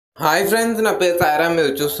Hi friends, నా పేరు సాయిరా. మీరు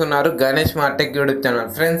చూస్తున్నారు గణేష్ మార్టెక్ యూట్యూబ్ ఛానల్.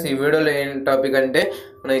 ఫ్రెండ్స్, ఈ వీడియోలో ఏం టాపిక్ అంటే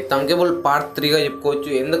మన తంకేబుల్ పార్ట్ 3గా చెప్పుకోవచ్చు.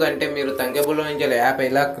 ఎందుకంటే మీరు తంకేబుల్లో నుంచి యాప్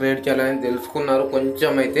ఎలా క్రియేట్ చేయాలని తెలుసుకున్నారు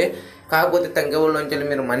కొంచెం అయితే. కాకపోతే తంకేబుల్లో నుంచి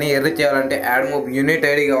మీరు మనీ ఎర్న్ చేయాలంటే యాడ్మోబ్ యూనిట్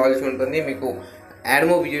ఐడి కావాల్సి ఉంటుంది. మీకు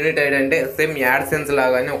యాడ్మోబ్ యూనిట్ ఐడి అంటే సేమ్ యాడ్సెన్స్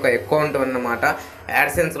లాగానే ఒక అకౌంట్ అన్నమాట.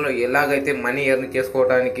 యాడ్సెన్స్లో ఎలాగైతే మనీ ఎర్న్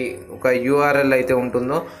చేసుకోవడానికి ఒక యూఆర్ఎల్ అయితే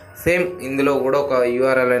ఉంటుందో సేమ్ ఇందులో కూడా ఒక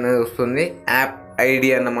యూఆర్ఎల్ అనేది వస్తుంది. యాప్ ఐడి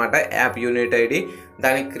అన్నమాట, యాప్ యూనిట్ ఐడి.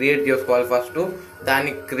 దాన్ని క్రియేట్ చేసుకోవాలి. ఫస్ట్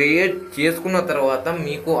దాన్ని క్రియేట్ చేసుకున్న తర్వాత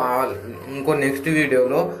మీకు ఇంకో నెక్స్ట్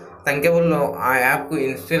వీడియోలో తంకేబుల్లో ఆ యాప్కు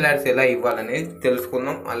ఇన్స్టాల్ యాడ్స్ ఎలా ఇవ్వాలనేది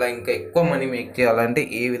తెలుసుకుందాం. అలా ఇంకా ఎక్కువ మనీ మేక్ చేయాలంటే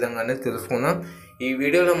ఏ విధంగా అనేది తెలుసుకుందాం. ఈ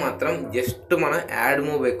వీడియోలో మాత్రం జస్ట్ మన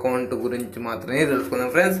యాడ్మోబ్ అకౌంట్ గురించి మాత్రమే తెలుసుకుందాం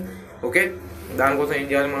ఫ్రెండ్స్. ఓకే, దానికోసం ఏం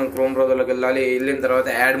చేయాలి, మనం క్రోమ్ బ్రౌజర్లోకి వెళ్ళిన తర్వాత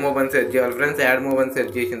యాడ్మోబ్ అని సెర్చ్ చేయాలి ఫ్రెండ్స్. యాడ్మోబ్ అని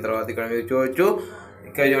సెర్చ్ చేసిన తర్వాత ఇక్కడ మీరు చూడొచ్చు,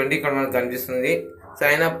 ఇక్కడ చూడండి, ఇక్కడ మనకు కనిపిస్తుంది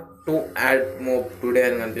సైన్ అప్ టు యాడ్మోబ్ టుడే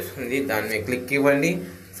అని కనిపిస్తుంది. దాని మీద క్లిక్ ఇవ్వండి.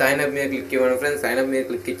 సైన్ అప్ మీద క్లిక్ ఇవ్వండి ఫ్రెండ్స్. సైన్ అప్ మీద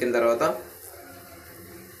క్లిక్ ఇచ్చిన తర్వాత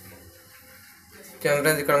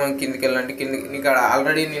ఫ్రెండ్స్ ఇక్కడ మనం కిందికి వెళ్ళండి. ఇక్కడ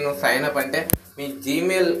ఆల్రెడీ నేను సైన్ అప్ అంటే మీ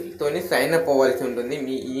జీమెయిల్తోని సైన్ అప్ అవ్వాల్సి ఉంటుంది.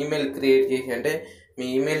 మీ ఈమెయిల్ క్రియేట్ చేసి అంటే మీ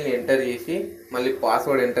ఈమెయిల్ని ఎంటర్ చేసి మళ్ళీ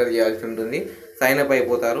పాస్వర్డ్ ఎంటర్ చేయాల్సి ఉంటుంది. సైన్ అప్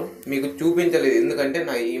అయిపోతారు. మీకు చూపించలేదు ఎందుకంటే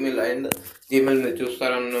నా ఈమెయిల్ అండ్ జీమెయిల్ మీరు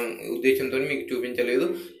చూస్తారన్న ఉద్దేశంతో మీకు చూపించలేదు.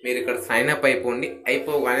 మీరు ఇక్కడ సైన్ అప్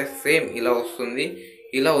అయిపోగానే సేమ్ ఇలా వస్తుంది.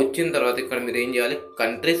 ఇలా వచ్చిన తర్వాత ఇక్కడ మీరు ఏం చేయాలి,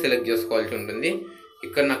 కంట్రీ సెలెక్ట్ చేసుకోవాల్సి ఉంటుంది.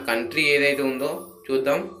 ఇక్కడ నా కంట్రీ ఏదైతే ఉందో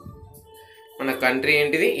చూద్దాం. మన కంట్రీ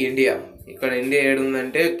ఏంటిది, ఇండియా. ఇక్కడ ఇండియా ఏడు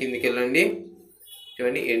ఉందంటే కిందికి వెళ్ళండి,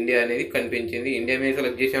 చూడండి ఇండియా అనేది కనిపించింది. ఇండియా మీద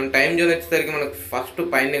సెలెక్ట్ చేసాము. టైం జోన్ వచ్చేసరికి మనకు ఫస్ట్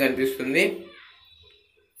పైన కనిపిస్తుంది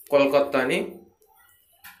కోల్కత్తా అని.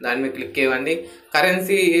 దాని మీద క్లిక్ చేయండి.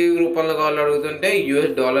 కరెన్సీ ఏ రూపంలో కావాలో అడుగుతుంటే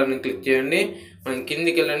యూఎస్ డాలర్ని క్లిక్ చేయండి. మనం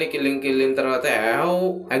కిందికి వెళ్ళిన తర్వాత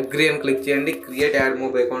అగ్రీ అని క్లిక్ చేయండి. క్రియేట్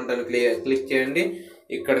యాడ్మోబ్ అకౌంట్ అని క్లిక్ చేయండి.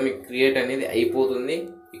 ఇక్కడ మీకు క్రియేట్ అనేది అయిపోతుంది.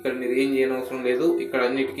 ఇక్కడ మీరు ఏం చేయనవసరం లేదు. ఇక్కడ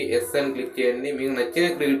అన్నిటికీ ఎస్ అని క్లిక్ చేయండి. మీకు నచ్చిన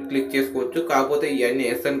క్లిక్ చేసుకోవచ్చు. కాకపోతే ఇవన్నీ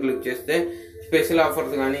ఎస్ అని క్లిక్ చేస్తే స్పెషల్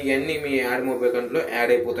ఆఫర్స్ కానీ ఇవన్నీ మీ యాడ్మోబ్ అకౌంట్లో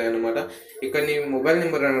యాడ్ అయిపోతాయి అన్నమాట. ఇక్కడ నీ మొబైల్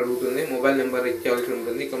నెంబర్ అని అడుగుతుంది. మొబైల్ నెంబర్ ఇచ్చేయాల్సి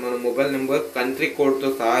ఉంటుంది. ఇక్కడ మన మొబైల్ నెంబర్ కంట్రీ కోడ్తో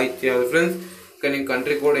సహా ఇచ్చేయాలి ఫ్రెండ్స్. ఇక్కడ నీ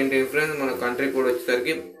కంట్రీ కోడ్ ఏంటి ఫ్రెండ్స్, మన కంట్రీ కోడ్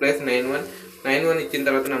వచ్చేసరికి +9191 ఇచ్చిన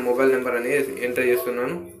తర్వాత నా మొబైల్ నెంబర్ అనేది ఎంటర్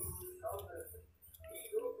చేస్తున్నాను.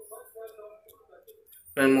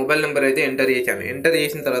 నేను మొబైల్ నెంబర్ అయితే ఎంటర్ చేశాను. ఎంటర్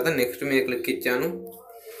చేసిన తర్వాత నెక్స్ట్ మీద క్లిక్ ఇచ్చాను.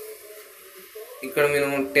 ఇక్కడ మీరు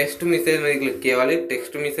టెక్స్ట్ మెసేజ్ మీద క్లిక్ చేయాలి.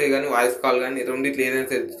 టెక్స్ట్ మెసేజ్ కానీ వాయిస్ కాల్ కానీ రెండిట్లో ఏదైనా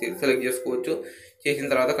సెలెక్ట్ చేసుకోవచ్చు. చేసిన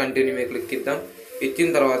తర్వాత కంటిన్యూ మీద క్లిక్ ఇద్దాం. ఇచ్చిన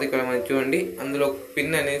తర్వాత ఇక్కడ మనం చూడండి, అందులో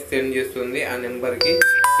పిన్ అనేది సెండ్ చేస్తుంది ఆ నెంబర్కి.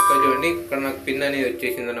 ఇక్కడ చూడండి, ఇక్కడ నాకు పిన్ అనేది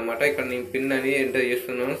వచ్చేసింది అనమాట. ఇక్కడ నేను పిన్ అనేది ఎంటర్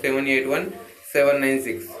చేస్తున్నాను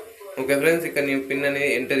 781796. ఓకే ఫ్రెండ్స్, ఇక్కడ నేను పిన్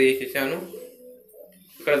అనేది ఎంటర్ చేసేసాను.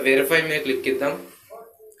 ఇక్కడ వెరిఫై మీద క్లిక్ ఇద్దాం.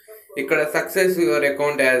 ఇక్కడ success your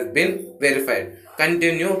account has been verified,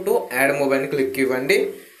 continue to యాడ్మోబ్ అని క్లిక్ ఇవ్వండి.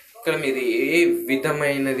 ఇక్కడ మీరు ఏ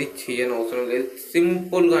విధమైనది చేయని అవసరం లేదు.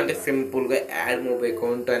 సింపుల్గా యాడ్మోబ్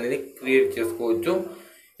అకౌంట్ అనేది క్రియేట్ చేసుకోవచ్చు.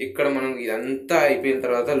 ఇక్కడ మనం ఇదంతా అయిపోయిన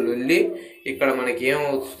తర్వాత ఇక్కడ మనకి ఏం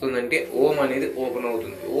వస్తుందంటే ఓమ్ అనేది ఓపెన్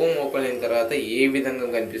అవుతుంది. ఓమ్ ఓపెన్ అయిన తర్వాత ఏ విధంగా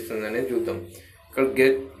కనిపిస్తుంది అనేది చూద్దాం. ఇక్కడ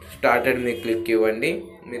గెట్ స్టార్టెడ్ మీద క్లిక్ ఇవ్వండి.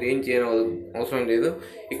 మీరు ఏం చేయని అవసరం లేదు.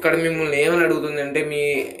 ఇక్కడ మిమ్మల్ని ఏమని అడుగుతుందంటే మీ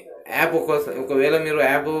యాప్ ఒకవేళ మీరు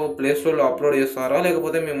యాప్ ప్లేస్టోర్లో అప్లోడ్ చేస్తారా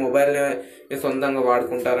లేకపోతే మీ మొబైల్ని మీ సొంతంగా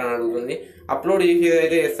వాడుకుంటారా అని అడుగుతుంది. అప్లోడ్ చేసేది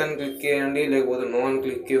అయితే ఎస్ అని క్లిక్ చేయండి, లేకపోతే నో అని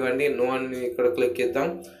క్లిక్ ఇవ్వండి. నో అని ఇక్కడ క్లిక్ చేద్దాం.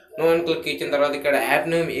 నో అని క్లిక్ ఇచ్చిన తర్వాత ఇక్కడ యాప్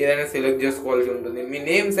నేమ్ ఏదైనా సెలెక్ట్ చేసుకోవాల్సి ఉంటుంది. మీ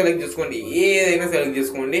నేమ్ సెలెక్ట్ చేసుకోండి, ఏదైనా సెలెక్ట్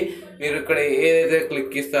చేసుకోండి. మీరు ఇక్కడ ఏదైతే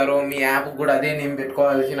క్లిక్ ఇస్తారో మీ యాప్ కూడా అదే నేమ్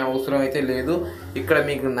పెట్టుకోవాల్సిన అవసరం అయితే లేదు. ఇక్కడ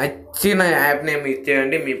మీకు నచ్చిన యాప్ నేమ్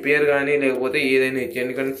ఇచ్చేయండి, మీ పేరు కానీ లేకపోతే ఏదైనా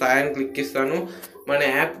ఇచ్చేయండి. ఇక్కడ సాయన్ క్లిక్ ఇస్తాను. మన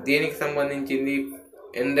యాప్ దేనికి సంబంధించింది,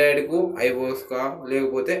 ఆండ్రాయిడ్కు ఐఓఎస్కా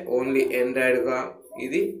లేకపోతే ఓన్లీ ఆండ్రాయిడ్గా,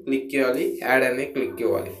 ఇది క్లిక్ చేయాలి. యాడ్ అని క్లిక్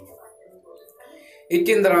ఇవ్వాలి.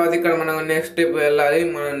 ఇచ్చిన తర్వాత ఇక్కడ మనం నెక్స్ట్ స్టెప్ వెళ్ళాలి.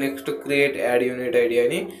 మనం next create add unit ID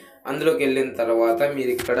అని అందులోకి వెళ్ళిన తర్వాత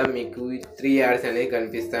మీరు ఇక్కడ మీకు 3 యాడ్స్ అనేవి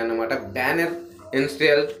కనిపిస్తాయి అన్నమాట. Banner,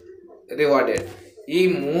 install, rewarded. ఈ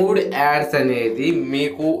 3 యాడ్స్ అనేది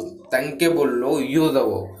మీకు తంకేబుల్లో యూజ్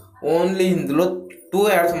అవ్వవు. ఓన్లీ ఇందులో 2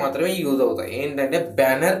 యాడ్స్ మాత్రమే యూజ్ అవుతాయి. ఏంటంటే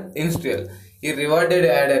బ్యానర్, ఇన్స్టాల్. ఈ రివార్డెడ్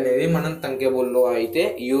యాడ్ అనేది మనం తంకేబుల్లో అయితే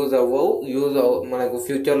యూజ్ అవ్వవు. మనకు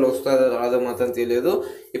ఫ్యూచర్లో వస్తుందో రాదో మాత్రం తెలియదు.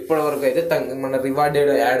 ఇప్పటివరకు అయితే మన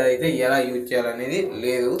రివార్డెడ్ యాడ్ అయితే ఎలా యూజ్ చేయాలనేది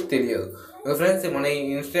తెలియదు ఫ్రెండ్స్. మన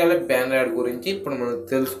ఇన్స్టాల్ బ్యానర్ యాడ్ గురించి ఇప్పుడు మనం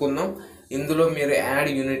తెలుసుకుందాం. ఇందులో మీరు యాడ్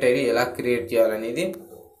యూనిట్ ఐడి ఎలా క్రియేట్ చేయాలనేది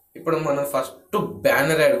ఇప్పుడు మనం ఫస్ట్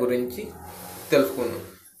బ్యానర్ యాడ్ గురించి తెలుసుకుందాం.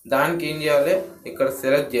 దానికి ఏం చేయాలి, ఇక్కడ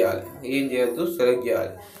సెలెక్ట్ చేయాలి. ఏం చేయొద్దు, సెలెక్ట్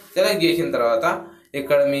చేయాలి. సెలెక్ట్ చేసిన తర్వాత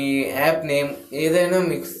ఇక్కడ మీ యాప్ నేమ్ ఏదైనా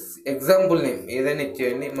మీకు ఎగ్జాంపుల్ నేమ్ ఏదైనా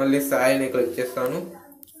ఇచ్చేయండి. మళ్ళీ సాయిని ఇక్కడ ఇచ్చేస్తాను.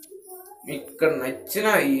 ఇక్కడ నచ్చిన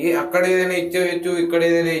అక్కడ ఏదైనా ఇచ్చేయచ్చు, ఇక్కడ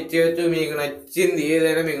ఏదైనా ఇచ్చేయచ్చు. మీకు నచ్చింది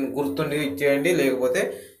ఏదైనా మీకు గుర్తుండి ఇచ్చేయండి, లేకపోతే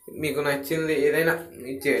మీకు నచ్చింది ఏదైనా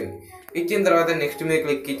ఇచ్చేయండి. ఇచ్చిన తర్వాత నెక్స్ట్ మీద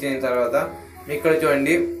క్లిక్ ఇచ్చిన తర్వాత ఇక్కడ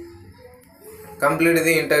చూడండి, complete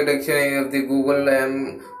the introduction of the Google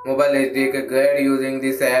mobile HDK guide using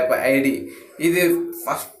this app ID. ఇది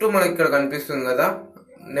ఫస్ట్ మనకి ఇక్కడ కనిపిస్తుంది కదా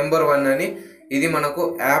నెంబర్ 1 అని, ఇది మనకు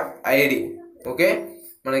యాప్ ఐడి. ఓకే,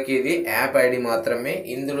 మనకి ఇది యాప్ ఐడి మాత్రమే.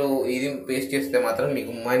 ఇందులో ఇది పేస్ట్ చేస్తే మాత్రం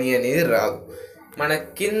మీకు మనీ అనేది రాదు. మన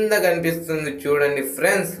కింద కనిపిస్తుంది చూడండి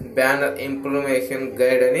ఫ్రెండ్స్, బ్యానర్ ఇంప్లిమెంటేషన్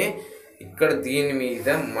గైడ్ అని. ఇక్కడ దీని మీద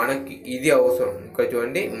మనకి ఇది అవసరం. ఇక్కడ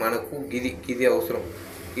చూడండి, మనకు ఇది అవసరం.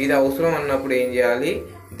 ఇది అవసరం అన్నప్పుడు ఏం చేయాలి,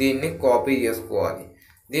 దీన్ని కాపీ చేసుకోవాలి.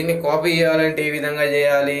 దీన్ని కాపీ చేయాలంటే ఏ విధంగా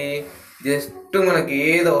చేయాలి, జస్ట్ మనకి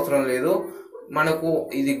ఏది అవసరం లేదు, మనకు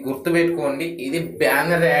ఇది గుర్తుపెట్టుకోండి. ఇది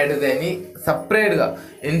బ్యానర్ యాడ్ అని సపరేట్గా,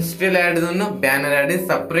 ఇన్స్టల్ యాడ్ బ్యానర్ యాడ్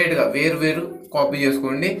సపరేట్గా వేరు కాపీ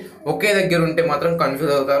చేసుకోండి. ఒకే దగ్గర ఉంటే మాత్రం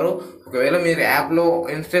కన్ఫ్యూజ్ అవుతారు. ఒకవేళ మీరు యాప్లో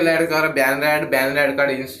ఇన్స్టల్ యాడ్ కాడ బ్యానర్ యాడ్ కాడ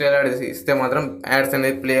ఇన్స్టల్ యాడ్ ఇస్తే మాత్రం యాడ్స్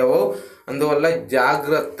అనేది ప్లే అవ్వవు. అందువల్ల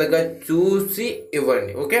జాగ్రత్తగా చూసి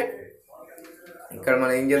ఇవ్వండి. ఓకే, ఇక్కడ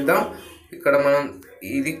మనం ఏం చేద్దాం, ఇక్కడ మనం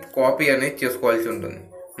ఇది కాపీ అనేది చేసుకోవాల్సి ఉంటుంది.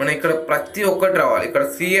 మనం ఇక్కడ ప్రతి ఒక్కటి రావాలి. ఇక్కడ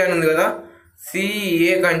సి అని ఉంది కదా,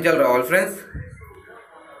 CA కంచెలు రావాలి ఫ్రెండ్స్.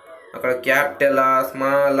 అక్కడ క్యాపిటలా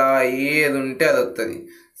స్మాలా ఏది ఉంటే అది వస్తుంది.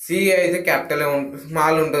 సి అయితే క్యాపిటల్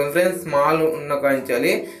స్మాల్ ఉంటుంది ఫ్రెండ్స్. స్మాల్ ఉన్న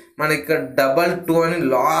కంచాలి. మనకి ఇక్కడ 2 అని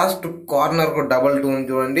లాస్ట్ కార్నర్కు 2 అని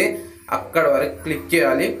చూడండి, అక్కడ వరకు క్లిక్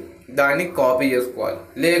చేయాలి. దాన్ని కాపీ చేసుకోవాలి,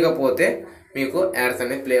 లేకపోతే మీకు యాడ్స్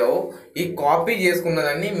అనేది ప్లే అవ్వవు. ఈ కాపీ చేసుకున్న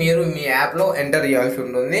దాన్ని మీరు మీ యాప్లో ఎంటర్ చేయాల్సి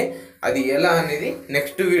ఉంటుంది. అది ఎలా అనేది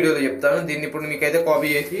నెక్స్ట్ వీడియోలో చెప్తాను. దీన్ని ఇప్పుడు మీకైతే కాపీ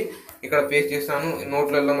చేసి ఇక్కడ పేస్ట్ చేస్తాను.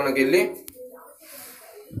 నోట్లలో మనకి వెళ్ళి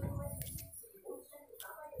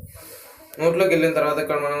నోట్లోకి వెళ్ళిన తర్వాత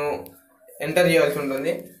ఇక్కడ మనం ఎంటర్ చేయాల్సి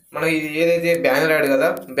ఉంటుంది. మనకి ఇది ఏదైతే బ్యానర్ యాడ్ కదా,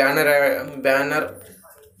 బ్యానర్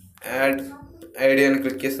యాడ్ ఐడి అని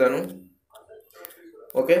క్లిక్ చేస్తాను.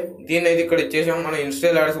 ఓకే, దీన్ని అయితే ఇక్కడ ఇచ్చేసాం. మనం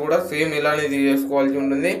ఇన్స్టాల్ యాడ్స్ కూడా సేమ్ ఇలానే చేసుకోవాల్సి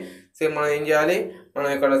ఉంటుంది. సేమ్ మనం ఏం చేయాలి, మనం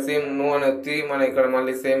ఇక్కడ సేమ్ నో అని వచ్చి మనం ఇక్కడ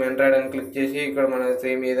మళ్ళీ సేమ్ ఎంటర్ అని క్లిక్ చేసి ఇక్కడ మనం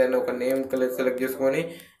సేమ్ ఏదైనా ఒక నేమ్ సెలెక్ట్ చేసుకొని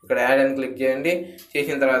ఇక్కడ యాడ్ అని క్లిక్ చేయండి.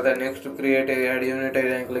 చేసిన తర్వాత నెక్స్ట్ క్రియేట్ యాడ్ యూనిట్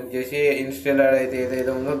అని క్లిక్ చేసి ఇన్స్టాల్ యాడ్ అయితే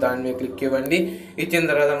ఏదైతే ఉందో దాని మీద క్లిక్ ఇవ్వండి. ఇచ్చిన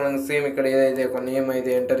తర్వాత మనం సేమ్ ఇక్కడ ఏదైతే ఒక నేమ్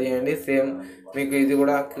అయితే ఎంటర్ చేయండి. సేమ్ మీకు ఇది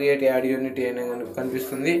కూడా క్రియేట్ యాడ్ యూనిట్ అని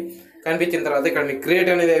కనిపిస్తుంది. కనిపించిన తర్వాత ఇక్కడ మీకు క్రియేట్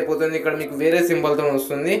అనేది అయిపోతుంది. ఇక్కడ మీకు వేరే సింబల్తో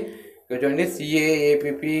వస్తుంది. ఇక్కడ చూడండి,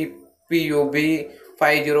 CAAPPPUB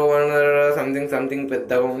 501 సంథింగ్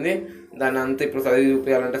పెద్దగా ఉంది. దాన్ని అంతా ఇప్పుడు చదివి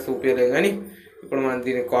చూపించాలంటే చూపించలేము, కానీ ఇప్పుడు మనం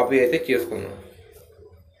దీన్ని కాపీ అయితే చేసుకుందాం.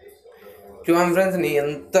 చూడండి ఫ్రెండ్స్, నేను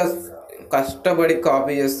ఎంత కష్టపడి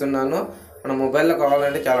కాపీ చేస్తున్నానో. మన మొబైల్లో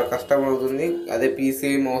కావాలంటే చాలా కష్టపడుతుంది, అదే PC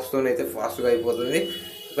మౌస్తో అయితే ఫాస్ట్గా అయిపోతుంది.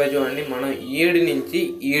 ఇక్కడ చూడండి, మనం 7 నుంచి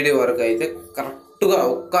 7 వరకు అయితే కరెక్ట్గా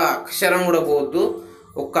ఒక్క అక్షరం కూడా పోవద్దు,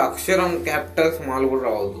 ఒక్క అక్షరం క్యాపిటల్ స్మాల్ కూడా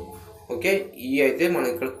రావద్దు. ఓకే, ఇవి అయితే మనం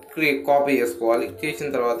ఇక్కడ కాపీ చేసుకోవాలి. చేసిన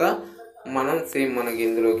తర్వాత మనం సేమ్ మనకి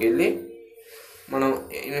ఇందులోకి వెళ్ళి మనం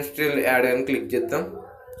ఇన్స్టాల్ యాడ్ అని క్లిక్ చేద్దాం.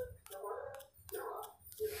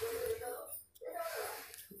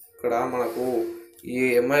 ఇక్కడ మనకు ఈ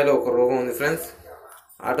MIలో ఒక రోగం ఉంది ఫ్రెండ్స్,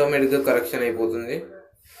 ఆటోమేటిక్గా కరెక్షన్ అయిపోతుంది.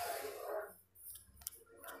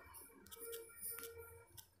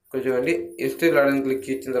 ఇక్కడ చూడండి, ఇన్స్టాల్ యాడ్ అని క్లిక్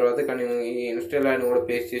చేసిన తర్వాత ఇక్కడ నేను ఈ ఇన్స్టాల్ యాడ్ని కూడా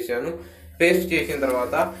పేస్ట్ చేశాను. పేస్ట్ చేసిన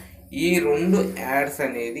తర్వాత ఈ 2 యాడ్స్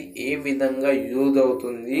అనేది ఏ విధంగా యూజ్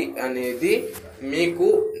అవుతుంది అనేది మీకు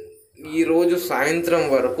ఈరోజు సాయంత్రం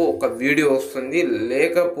వరకు ఒక వీడియో వస్తుంది.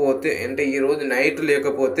 లేకపోతే అంటే ఈరోజు నైట్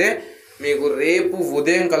లేకపోతే మీకు రేపు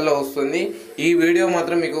ఉదయం కల్లా వస్తుంది. ఈ వీడియో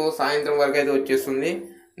మాత్రం మీకు సాయంత్రం వరకు అయితే వచ్చేస్తుంది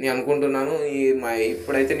నేను అనుకుంటున్నాను.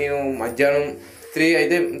 ఇప్పుడైతే నేను మధ్యాహ్నం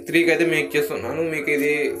 3కి అయితే మేక్ చేస్తున్నాను. మీకు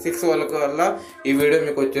ఇది 6 వల్ల ఈ వీడియో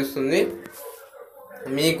మీకు వచ్చేస్తుంది.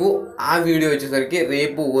 మీకు ఆ వీడియో వచ్చేసరికి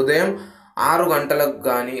రేపు ఉదయం 6 గంటలకు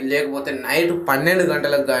కానీ లేకపోతే నైట్ 12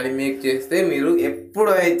 గంటలకు కానీ మేక్ చేస్తే మీరు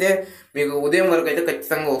ఎప్పుడైతే మీకు ఉదయం వరకు అయితే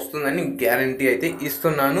ఖచ్చితంగా వస్తుందని గ్యారంటీ అయితే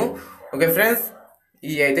ఇస్తున్నాను. ఓకే ఫ్రెండ్స్,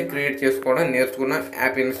 ఈ అయితే క్రియేట్ చేసుకోవడం నేర్చుకున్నాం.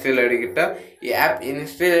 యాప్ ఇన్స్టాల్ ఐడి గిట్ట, ఈ యాప్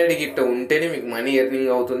ఇన్స్టాల్ ఐడి గిట్ట ఉంటేనే మీకు మనీ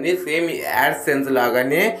ఎర్నింగ్ అవుతుంది. సేమ్ ఈ యాడ్ సెన్స్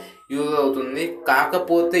లాగానే యూజ్ అవుతుంది.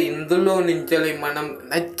 కాకపోతే ఇందులో నుంచి మనం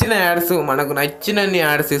నచ్చిన యాడ్స్, మనకు నచ్చినన్ని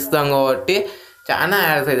యాడ్స్ ఇస్తాం కాబట్టి చాలా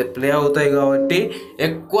యాడ్స్ అయితే ప్లే అవుతాయి కాబట్టి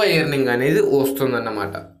ఎక్కువ ఎర్నింగ్ అనేది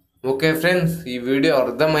వస్తుందన్నమాట. ఓకే ఫ్రెండ్స్, ఈ వీడియో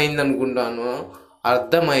అర్థమైంది అనుకుంటాను.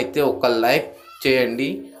 అర్థమైతే ఒక లైక్ చేయండి.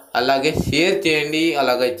 అలాగే షేర్ చేయండి,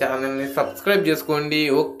 అలాగే ఛానల్ని సబ్స్క్రైబ్ చేసుకోండి.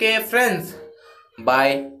 ఓకే ఫ్రెండ్స్,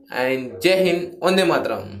 బాయ్ అండ్ జై హింద్, వందే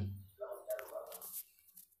మాతరం.